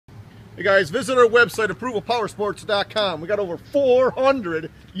Hey guys, visit our website, approvalpowersports.com. We got over 400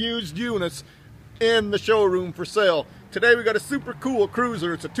 used units in the showroom for sale. Today we got a super cool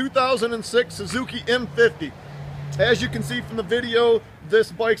cruiser. It's a 2006 Suzuki M50. As you can see from the video,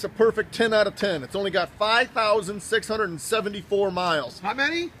 this bike's a perfect 10 out of 10. It's only got 5,674 miles. How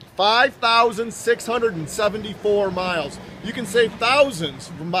many? 5,674 miles. You can save thousands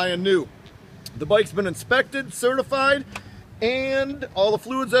from buying new. The bike's been inspected, certified, and all the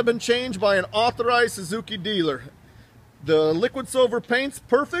fluids have been changed by an authorized Suzuki dealer. The liquid silver paint's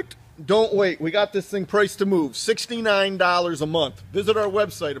perfect. Don't wait. We got this thing priced to move. $69 a month. Visit our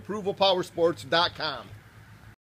website, approvalpowersports.com.